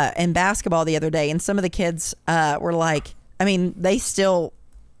in basketball the other day, and some of the kids were like, I mean, they still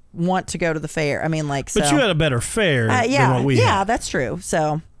want to go to the fair. I mean, like, so. But you had a better fair than what we had. Yeah, that's true.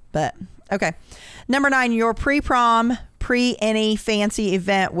 So, but, okay. Number 9, your pre-prom, any fancy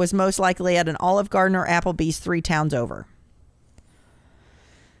event was most likely at an Olive Garden or Applebee's 3 towns over.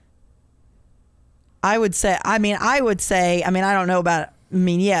 I would say, I don't know about,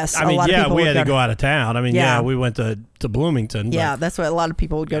 yes. I mean, a lot of people we would had to go out of town. I mean, we went to Bloomington. Yeah, that's what a lot of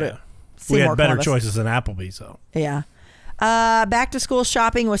people would go to. We had better Columbus. choices than Applebee's, though. Yeah. Back to school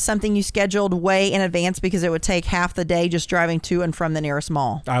shopping was something you scheduled way in advance because it would take half the day just driving to and from the nearest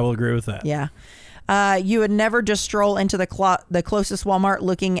mall. I will agree with that. Yeah. You would never just stroll into the closest Walmart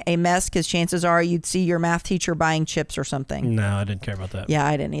looking a mess because chances are you'd see your math teacher buying chips or something. No, I didn't care about that. Yeah,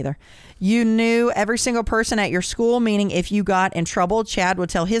 I didn't either. You knew every single person at your school, meaning if you got in trouble, Chad would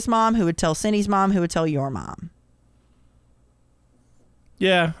tell his mom, who would tell Cindy's mom, who would tell your mom.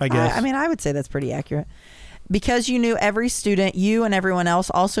 Yeah, I guess. I would say that's pretty accurate. Because you knew every student, you and everyone else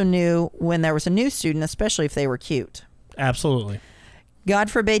also knew when there was a new student, especially if they were cute. Absolutely. God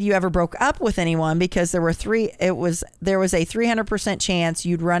forbid you ever broke up with anyone because there was a 300% chance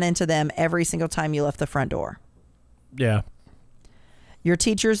you'd run into them every single time you left the front door. Yeah. Your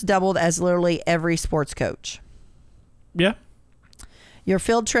teachers doubled as literally every sports coach. Yeah. Your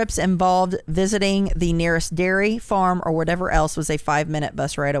field trips involved visiting the nearest dairy, farm, or whatever else was a 5-minute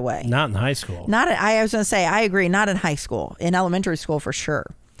bus ride away. Not in high school. I was going to say, I agree, not in high school. In elementary school, for sure.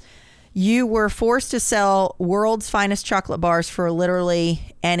 You were forced to sell world's finest chocolate bars for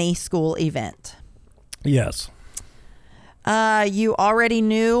literally any school event. Yes. You already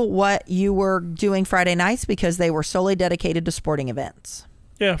knew what you were doing Friday nights because they were solely dedicated to sporting events.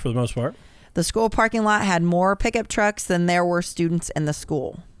 Yeah, for the most part. The school parking lot had more pickup trucks than there were students in the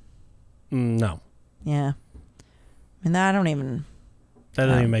school. No. Yeah. That doesn't even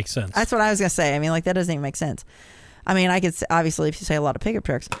make sense. That's what I was going to say. That doesn't even make sense. I could obviously, if you say a lot of pickup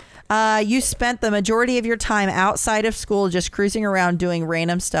trucks. You spent the majority of your time outside of school just cruising around doing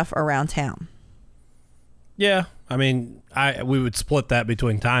random stuff around town. Yeah. We would split that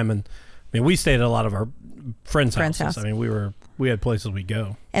between time and, we stayed at a lot of our friends' houses. We had places we'd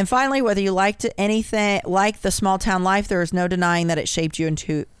go. And finally, whether you liked anything, like the small town life, there is no denying that it shaped you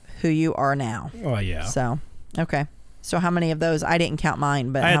into who you are now. Oh, yeah. So, okay. So how many of those? I didn't count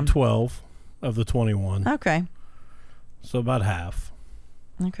mine, but I had 12 of the 21. Okay. So about half.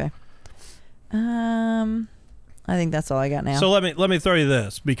 Okay. I think that's all I got now. So let me throw you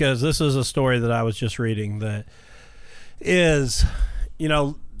this, because this is a story that I was just reading that is,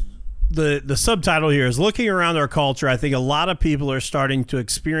 the subtitle here is looking around our culture. I think a lot of people are starting to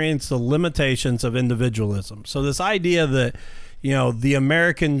experience the limitations of individualism. So this idea that, the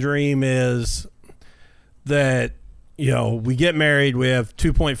American dream is that, we get married, we have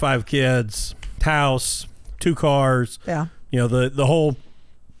 2.5 kids, house, 2 cars, the whole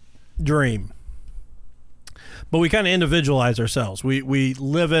dream. But we kind of individualize ourselves. We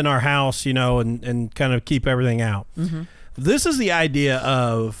live in our house, and kind of keep everything out. Mm-hmm. This is the idea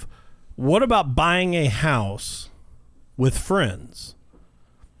of, what about buying a house with friends?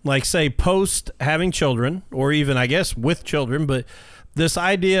 Like, say, post having children, or even, I guess, with children, but this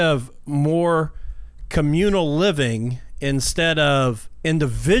idea of more communal living instead of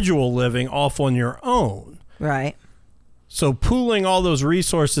individual living off on your own. Right. So pooling all those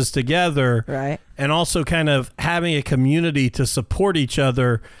resources together, right, and also kind of having a community to support each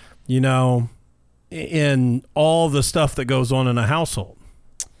other, in all the stuff that goes on in a household.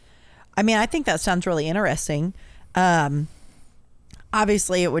 I think that sounds really interesting.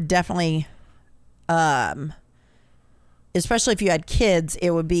 Obviously, it would definitely, especially if you had kids,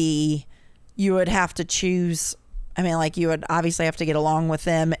 you would have to choose. You would obviously have to get along with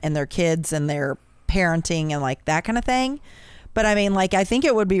them and their kids and their parenting and that kind of thing. But I think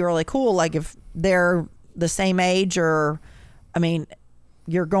it would be really cool, if they're the same age, or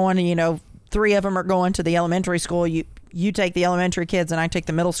you're going, 3 of them are going to the elementary school, you take the elementary kids and I take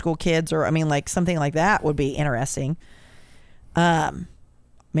the middle school kids, or something like that would be interesting.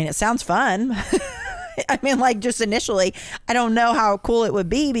 It sounds fun. Just initially, I don't know how cool it would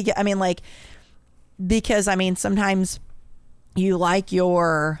be, because sometimes you like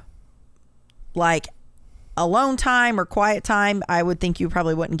your alone time or quiet time. I would think you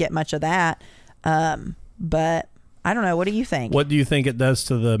probably wouldn't get much of that. But I don't know. What do you think? What do you think it does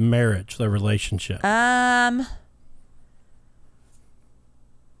to the marriage, the relationship? I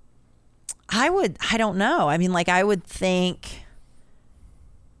don't know.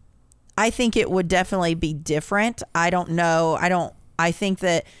 I think it would definitely be different. I don't know. I think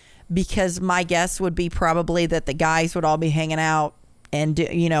that, because my guess would be probably that the guys would all be hanging out and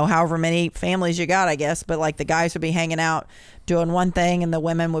however many families you got, I guess, but the guys would be hanging out doing one thing and the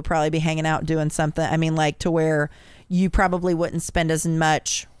women would probably be hanging out doing something. To where you probably wouldn't spend as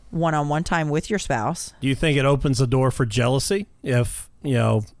much one-on-one time with your spouse. Do you think it opens the door for jealousy if,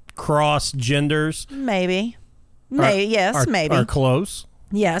 cross genders maybe are close?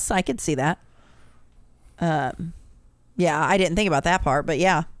 Yes, I could see that. Yeah, I didn't think about that part, but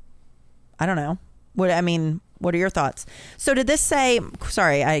yeah, I don't know. What are your thoughts? So did this say,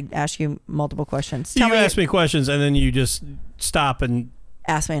 sorry, I asked you multiple questions. You ask me questions and then you just stop and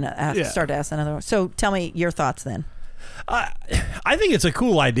start to ask another one. So tell me your thoughts then. I think it's a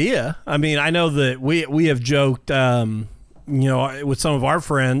cool idea. I mean, I know that we have joked, with some of our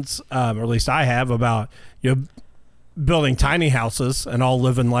friends, or at least I have, about, building tiny houses and all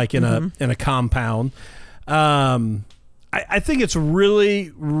living like in a compound. I think it's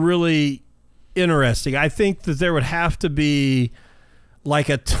really, really interesting. I think that there would have to be like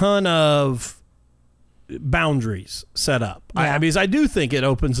a ton of boundaries set up. Yeah. Because I do think it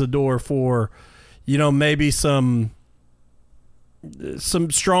opens the door for, maybe some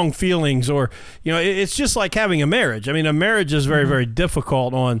strong feelings, or, it's just like having a marriage. I mean, a marriage is very, very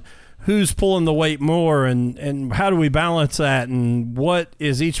difficult on who's pulling the weight more, and how do we balance that, and what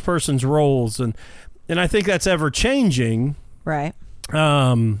is each person's roles, and I think that's ever changing, right?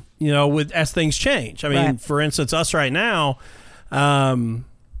 As things change. I mean, right. For instance, us right now,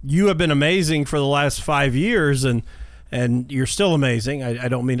 you have been amazing for the last 5 years, and you're still amazing. I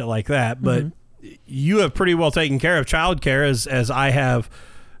don't mean it like that, but you have pretty well taken care of childcare as I have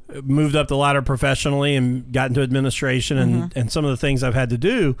moved up the ladder professionally and got into administration and some of the things I've had to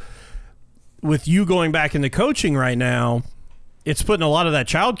do. With you going back into coaching right now, it's putting a lot of that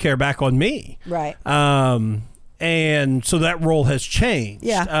childcare back on me. Right. And so that role has changed.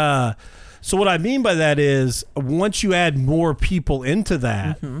 Yeah. So what I mean by that is, once you add more people into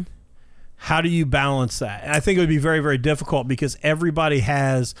that, how do you balance that? And I think it would be very, very difficult, because everybody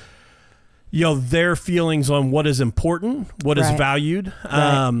has, their feelings on what is important, what is valued.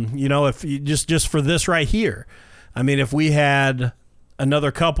 Right. If you just for this right here, I mean, if we had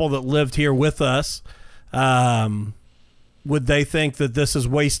another couple that lived here with us, would they think that this is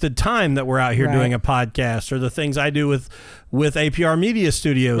wasted time that we're out here doing a podcast, or the things I do with APR Media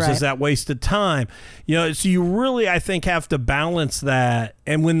Studios? Is that wasted time? So you really, I think, have to balance that.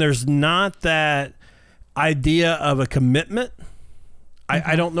 And when there's not that idea of a commitment,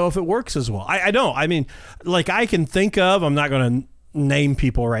 I don't know if it works as well. I don't. I mean, like, I can think of, I'm not going to name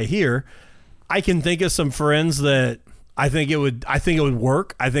people right here. I can think of some friends that I think it would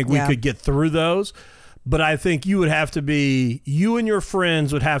work. I think we could get through those. But I think you and your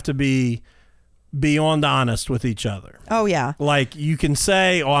friends would have to be beyond honest with each other. Oh, yeah. Like, you can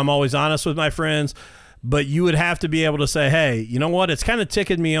say, I'm always honest with my friends, but you would have to be able to say, hey, you know what? It's kind of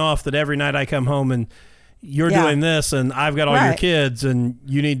ticking me off that every night I come home and you're doing this, and I've got all your kids, and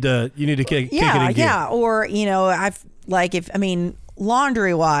you need to kick it in gear. Yeah. Or,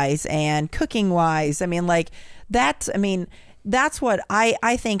 laundry wise and cooking wise, that's what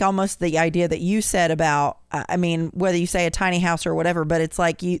I think, almost the idea that you said about, whether you say a tiny house or whatever, but it's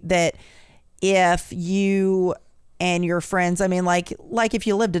like that if you and your friends, like if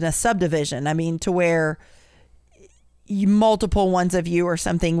you lived in a subdivision, to where multiple ones of you or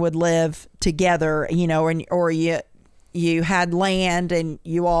something would live together, or you had land and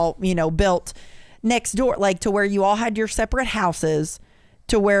you all, built next door, like to where you all had your separate houses,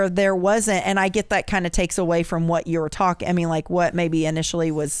 to where there wasn't, and I get that kind of takes away from what you were talking, like what maybe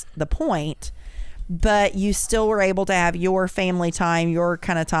initially was the point, but you still were able to have your family time, your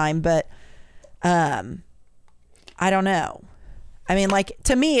kind of time. But I don't know.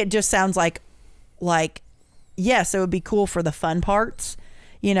 To me, it just sounds like, yes, it would be cool for the fun parts,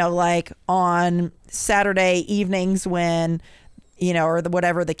 like on Saturday evenings when, or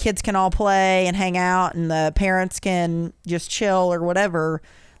whatever, the kids can all play and hang out and the parents can just chill or whatever.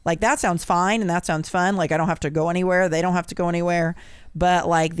 Like, that sounds fine and that sounds fun. Like, I don't have to go anywhere. They don't have to go anywhere. But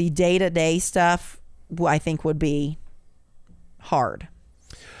like the day-to-day stuff, I think would be hard.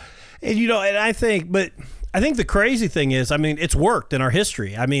 And, and I think the crazy thing is, it's worked in our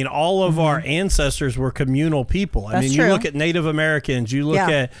history. All of our ancestors were communal people. That's you true. look at Native Americans, you look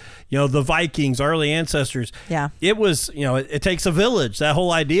at, the Vikings, early ancestors. Yeah. It was, it takes a village. That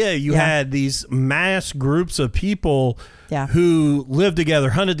whole idea, you had these mass groups of people who lived together,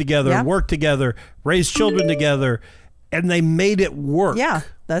 hunted together, worked together, raised children together, and they made it work. Yeah,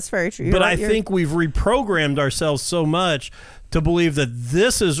 that's very true. But I think we've reprogrammed ourselves so much to believe that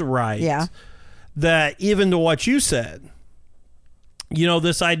this is right. Yeah. That even to what you said,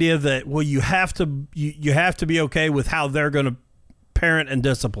 this idea that, well, you have to be okay with how they're going to parent and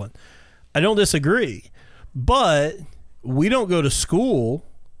discipline. I don't disagree, but we don't go to school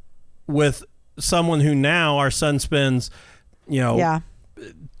with someone who now our son spends,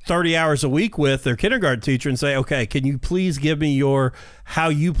 30 hours a week with their kindergarten teacher and say, okay, can you please give me how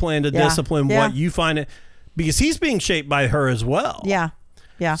you plan to discipline what you find it, because he's being shaped by her as well. Yeah.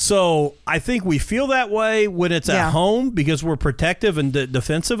 Yeah. So I think we feel that way when it's at home because we're protective and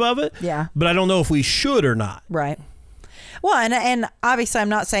defensive of it. Yeah. But I don't know if we should or not. Right. Well, and obviously I'm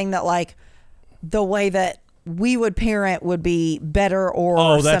not saying that like the way that we would parent would be better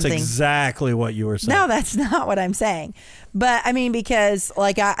or that's something. Exactly what you were saying. No, that's not what I'm saying. But I mean, because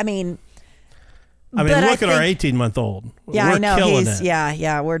like, I mean, look at our 18-month-old. Yeah, we're I know. Killing it.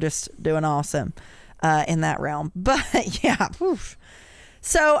 Yeah, we're just doing awesome in that realm. But yeah. Oof.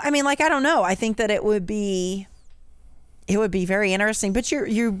 So, I mean, like, I don't know. I think that it would be very interesting. But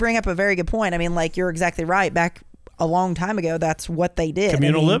you bring up a very good point. I mean, like, you're exactly right. Back a long time ago, that's what they did.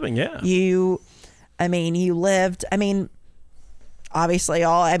 Communal living, yeah. You lived, obviously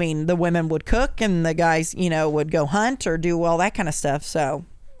the women would cook and the guys, would go hunt or do all that kind of stuff. So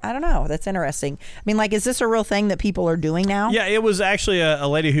I don't know. That's interesting. I mean, like, is this a real thing that people are doing now? Yeah, it was actually a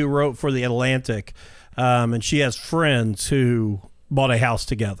lady who wrote for The Atlantic, and she has friends who bought a house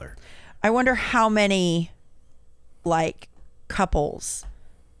together. I wonder how many, like, couples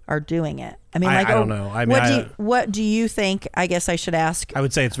are doing it. I mean, like, I don't know. I mean, what do you think? I guess I should ask. I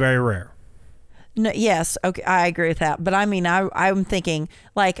would say it's very rare. No, yes, okay, I agree with that. But I mean, I'm thinking,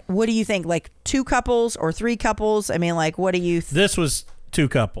 like, what do you think? Like 2 couples or 3 couples? I mean, like, what do you? This was 2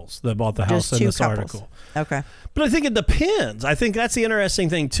 couples that bought the house in this article. Okay, but I think it depends. I think that's the interesting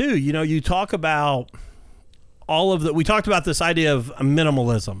thing too. You talk about we talked about this idea of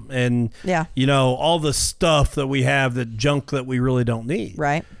minimalism and all the stuff that we have, that junk that we really don't need.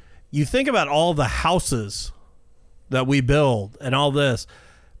 Right. You think about all the houses that we build and all this.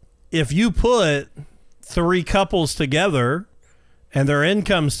 If you put 3 couples together and their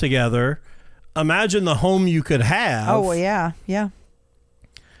incomes together, imagine the home you could have. Oh, well, yeah.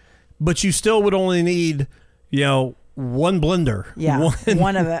 But you still would only need, one blender. Yeah,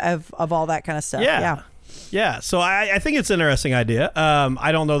 one of all that kind of stuff. Yeah. So I think it's an interesting idea.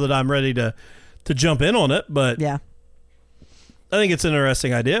 I don't know that I'm ready to jump in on it, but yeah, I think it's an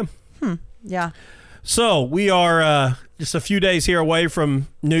interesting idea. Yeah. So we are just a few days here away from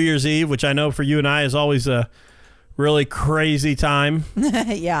New Year's Eve, which I know for you and I is always a really crazy time.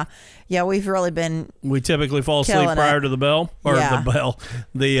 Yeah. We've really been. We typically fall asleep prior to the bell or the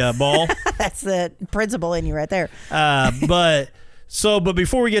ball. That's the principle in you right there. But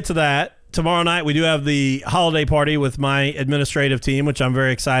before we get to that, tomorrow night we do have the holiday party with my administrative team, which I'm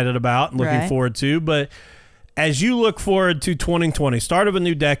very excited about and looking forward to. But as you look forward to 2020, start of a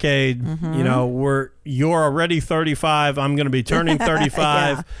new decade, you're already 35. I'm going to be turning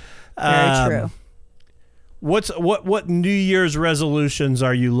 35. Very true. What New Year's resolutions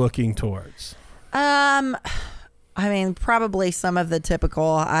are you looking towards? Probably some of the typical.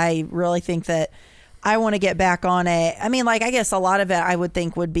 I really think that I want to get back on it. I guess a lot of it I would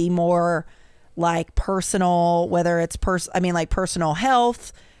think would be more like personal, whether it's personal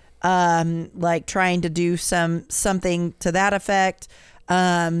health, like trying to do something to that effect.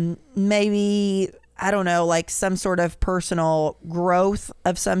 Maybe, I don't know, like some sort of personal growth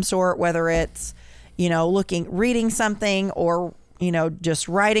of some sort, whether it's, reading something or, just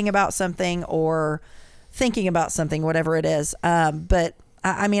writing about something or thinking about something, whatever it is. But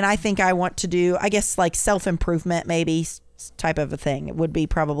I think I want to do, I guess, like self-improvement, maybe type of a thing. It would be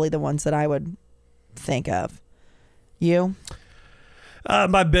probably the ones that I would think of. You?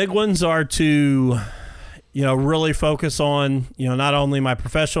 My big ones are to, really focus on, not only my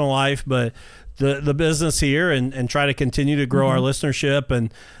professional life, but the business here and try to continue to grow our listenership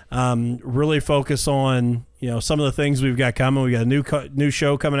and really focus on, some of the things we've got coming. We got a new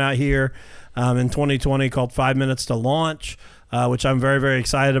show coming out here in 2020 called 5 Minutes to Launch, which I'm very, very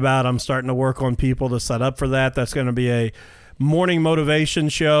excited about. I'm starting to work on people to set up for that. That's going to be a morning motivation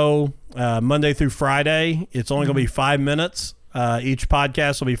show Monday through Friday. It's only going to be 5 minutes. Each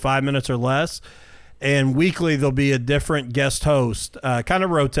podcast will be 5 minutes or less. And weekly, there'll be a different guest host. Kind of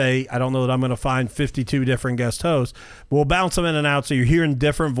rotate. I don't know that I'm going to find 52 different guest hosts. But we'll bounce them in and out, so you're hearing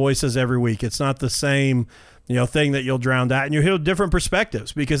different voices every week. It's not the same, thing that you'll drown out. And you'll hear different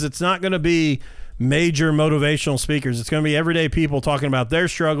perspectives because it's not going to be major motivational speakers. It's going to be everyday people talking about their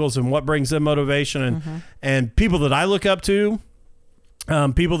struggles and what brings them motivation and people that I look up to.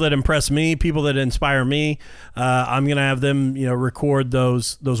 People that impress me, people that inspire me. I'm going to have them, record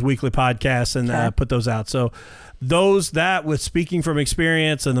those weekly podcasts and put those out. So that with Speaking from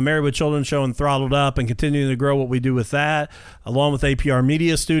Experience and the Married with Children show and Throttled Up and continuing to grow what we do with that, along with APR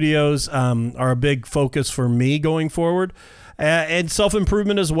Media Studios, are a big focus for me going forward. And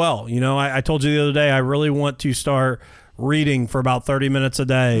self-improvement as well. I told you the other day, I really want to start reading for about 30 minutes a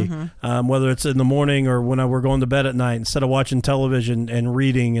day, whether it's in the morning or when we're going to bed at night, instead of watching television and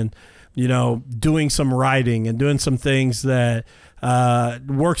reading. And doing some writing and doing some things that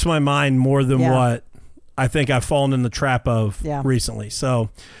works my mind more than what I think I've fallen in the trap of recently. So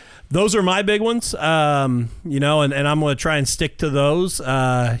those are my big ones, and I'm going to try and stick to those.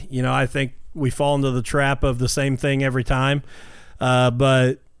 I think we fall into the trap of the same thing every time,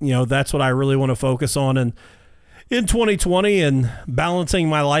 but that's what I really want to focus on in 2020 and balancing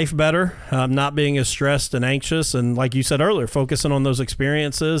my life better, not being as stressed and anxious, and like you said earlier, focusing on those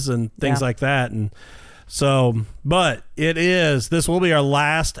experiences and things like that. And so, but this will be our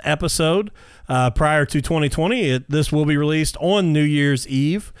last episode prior to 2020. This will be released on New Year's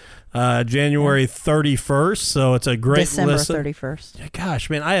Eve, January 31st. So it's a great December listen. 31st. Gosh,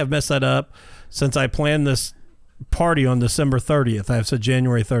 man, I have messed that up since I planned this party on December 30th. I've said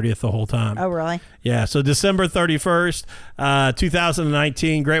January 30th the whole time. Oh, really? Yeah, so December 31st,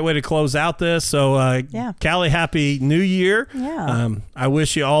 2019. Great way to close out this. So, Callie, Happy New Year. Yeah. I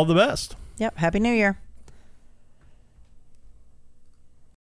wish you all the best. Yep. Happy New Year.